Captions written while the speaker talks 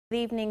Good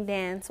evening,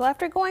 Dan. So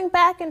after going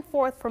back and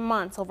forth for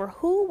months over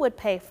who would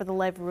pay for the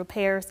levee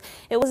repairs,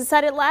 it was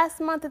decided last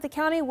month that the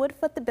county would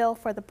foot the bill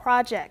for the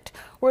project.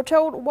 We're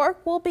told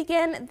work will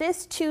begin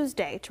this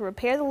Tuesday to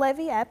repair the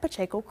levee at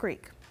Pacheco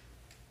Creek.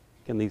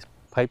 And these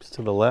pipes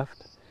to the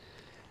left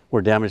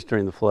were damaged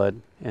during the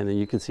flood, and then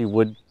you can see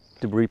wood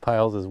debris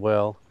piles as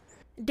well.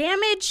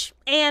 Damage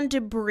and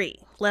debris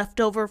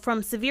left over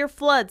from severe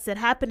floods that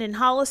happened in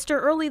Hollister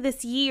early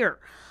this year.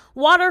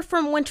 Water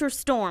from winter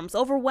storms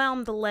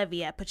overwhelmed the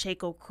levee at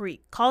Pacheco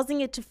Creek, causing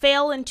it to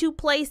fail in two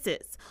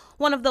places.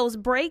 One of those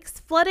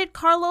breaks flooded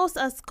Carlos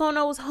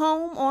Ascono's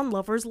home on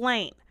Lover's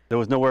Lane. There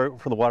was nowhere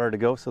for the water to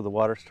go, so the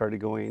water started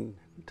going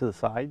to the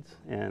sides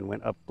and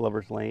went up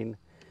Lover's Lane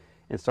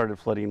and started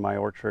flooding my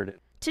orchard.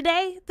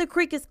 Today, the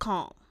creek is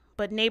calm,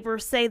 but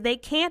neighbors say they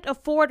can't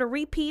afford a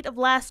repeat of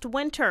last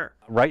winter.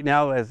 Right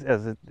now, as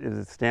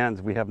it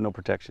stands, we have no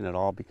protection at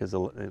all because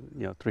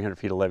 300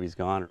 feet of levee's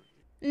gone.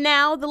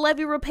 Now, the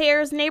levee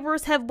repairs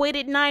neighbors have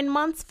waited 9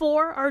 months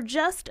for are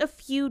just a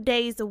few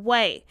days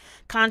away.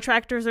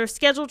 Contractors are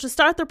scheduled to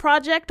start the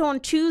project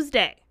on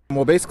Tuesday.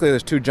 Well, basically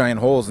there's two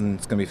giant holes, and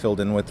it's going to be filled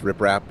in with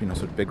riprap,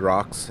 sort of big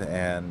rocks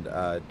and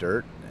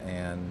dirt.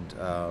 And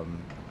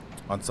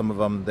on some of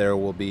them there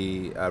will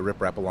be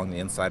riprap along the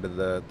inside of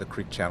the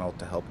creek channel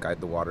to help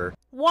guide the water.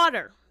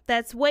 Water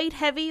that's weighed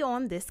heavy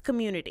on this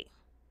community.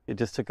 It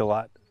just took a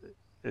lot.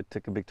 It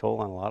took a big toll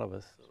on a lot of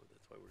us.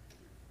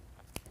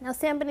 Now,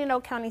 San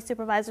Benito County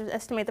supervisors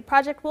estimate the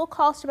project will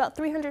cost about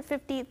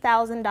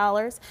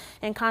 $350,000,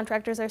 and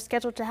contractors are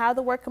scheduled to have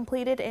the work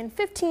completed in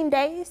 15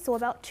 days, so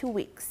about 2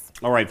 weeks.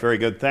 All right, very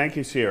good. Thank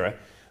you, Sierra.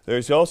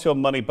 There's also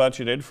money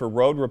budgeted for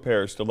road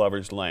repairs to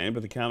Lover's Lane,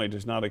 but the county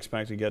does not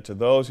expect to get to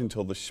those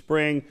until the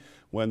spring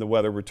when the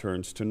weather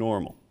returns to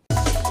normal.